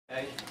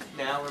Okay,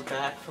 now we're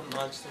back from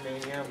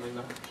Mania. I'm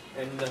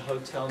in the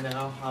hotel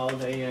now,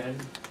 Holiday Inn,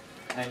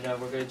 and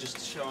we're gonna just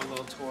show a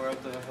little tour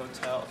of the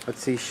hotel.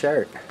 What's his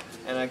shirt?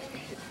 And I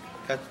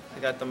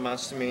got the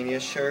Monster Mania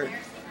shirt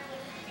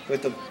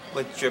with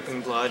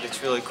dripping blood.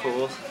 It's really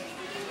cool,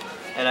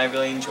 and I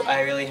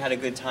really had a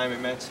good time. I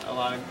met a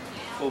lot of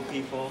cool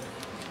people,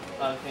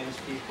 a lot of famous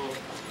people.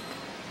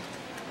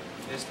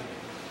 There's the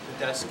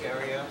desk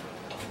area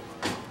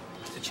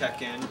to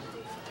check in.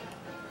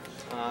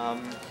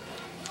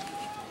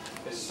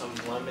 There's some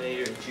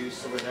lemonade or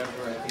juice or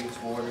whatever. I think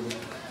it's water with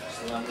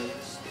just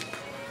lemons.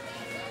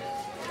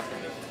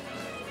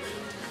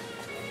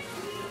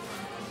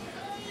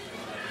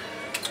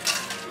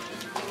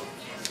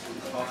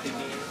 Coffee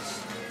beans.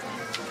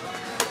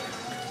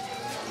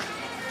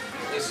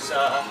 This is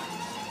a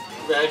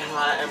Red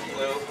Hot and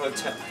Blue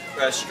hotel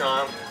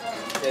restaurant.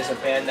 There's a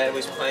band that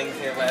was playing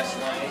here last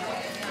night.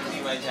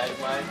 Me, my dad,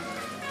 why?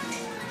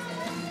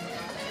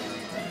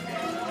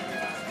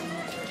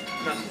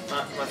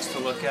 Not much to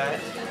look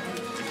at.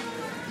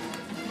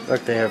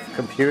 Look, they have a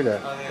computer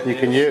you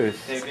can use.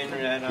 They have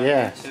internet on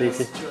yeah, too. so you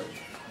can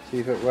see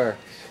if it works.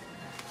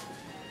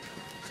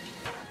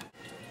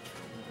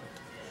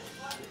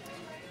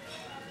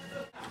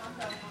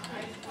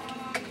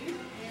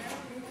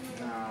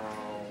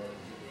 No.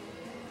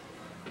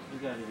 You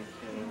gotta be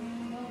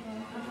kidding.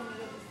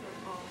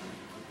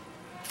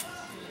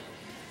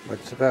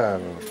 What's the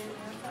problem?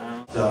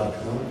 Dark,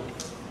 no?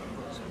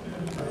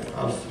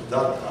 Half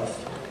dark, half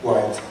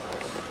white.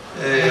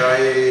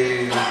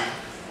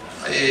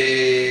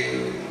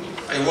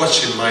 I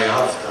watch in my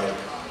half dark.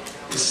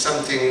 It's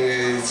something,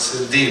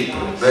 it's deep,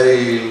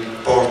 very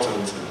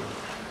important,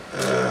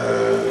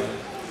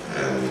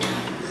 and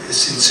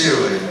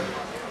sincerely,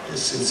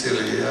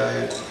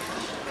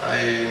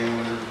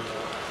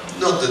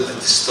 not that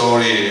the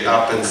story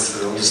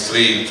happens on the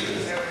street.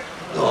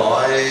 No,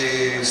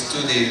 I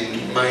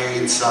study my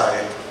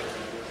inside.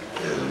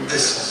 And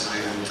this is the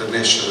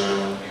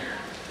international,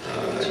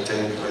 I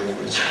think,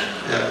 language.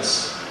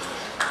 Yes.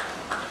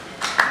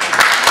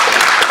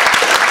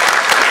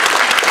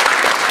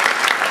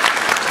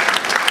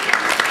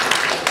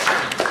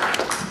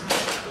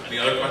 Any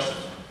other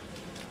questions?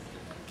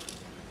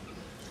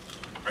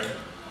 Right.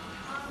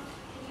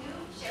 Can you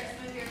share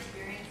some of your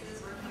experiences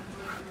working with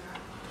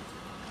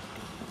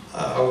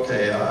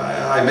Okay,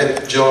 I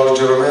met George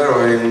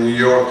Romero in New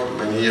York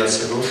many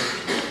years ago,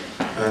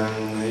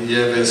 and he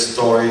had a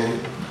story.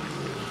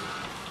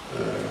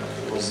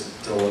 Was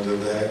told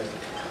that,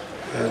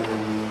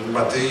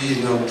 but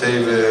he not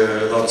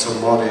have lots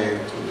of money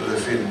to do the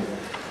film.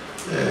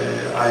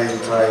 I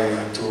try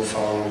to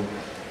find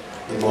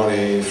the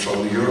money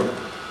from Europe,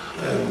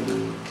 and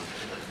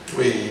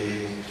we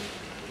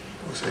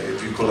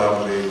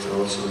collaborate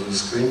also the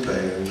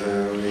screenplay, and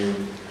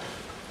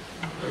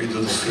we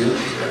do the film,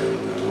 and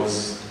it was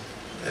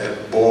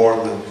born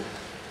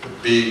a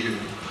big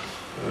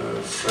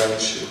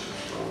friendship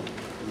from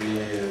me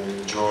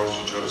and George.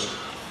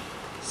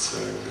 It's a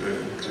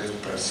great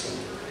person.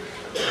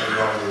 I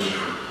love him.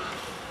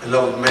 I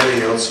love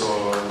many also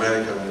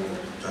American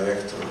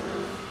directors,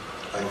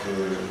 like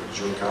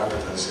Joe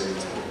Carpenter, I said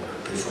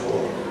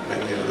before,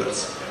 many others.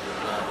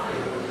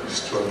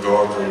 Stuart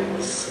Gordon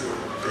was a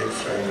big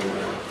friend of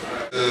mine.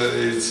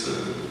 It's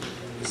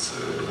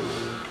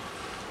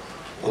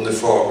on the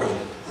fog.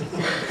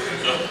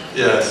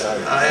 Yes,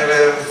 I have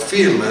a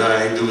film and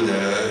I do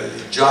the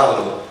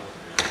Giallo.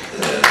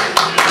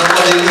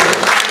 Nobody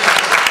knows.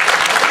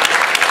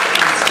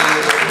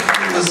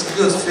 It was a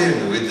good film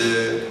with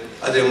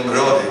Adrian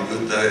Brody,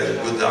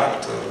 good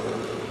actor,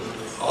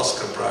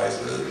 Oscar Prize,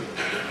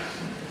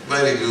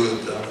 very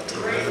good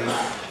actor.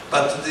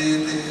 But the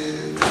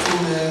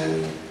film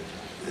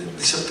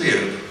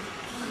disappeared.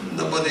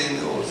 Nobody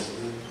knows.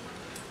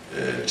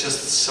 Just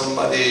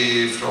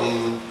somebody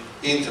from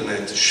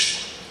internet.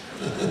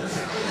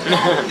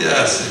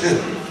 Yes, I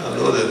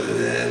know that.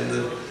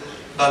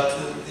 But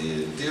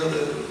the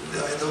other,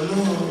 I don't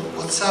know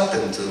what's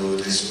happened to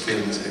this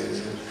film.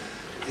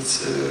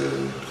 It's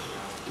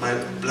my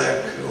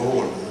black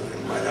hole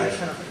in my life.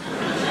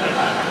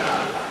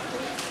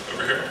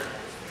 Over here.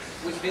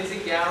 Was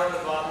Vincent Gallo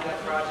involved in that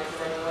project,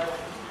 by the way?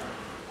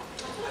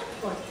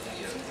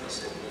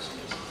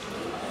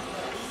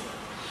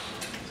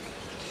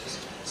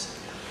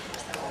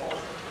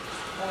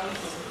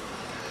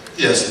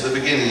 Yes, at the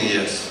beginning,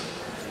 yes.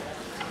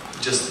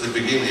 Just at the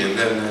beginning, and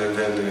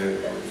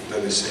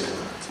then we say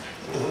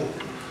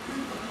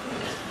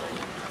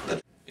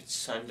that. It's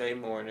Sunday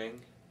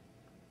morning.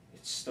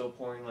 It's still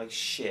pouring like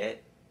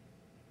shit,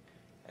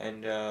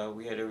 and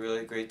we had a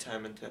really great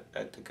time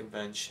at the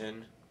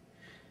convention,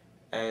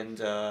 and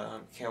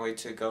can't wait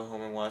to go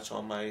home and watch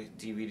all my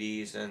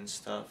DVDs and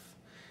stuff.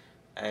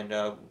 And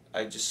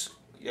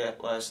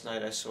last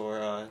night I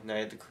saw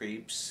Night of the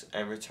Creeps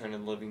and Return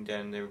of the Living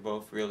Dead, and they were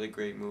both really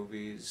great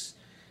movies.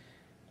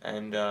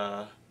 And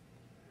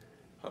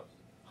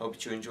hope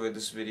you enjoyed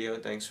this video.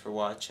 Thanks for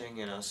watching,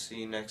 and I'll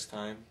see you next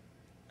time.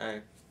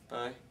 Alright,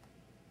 bye.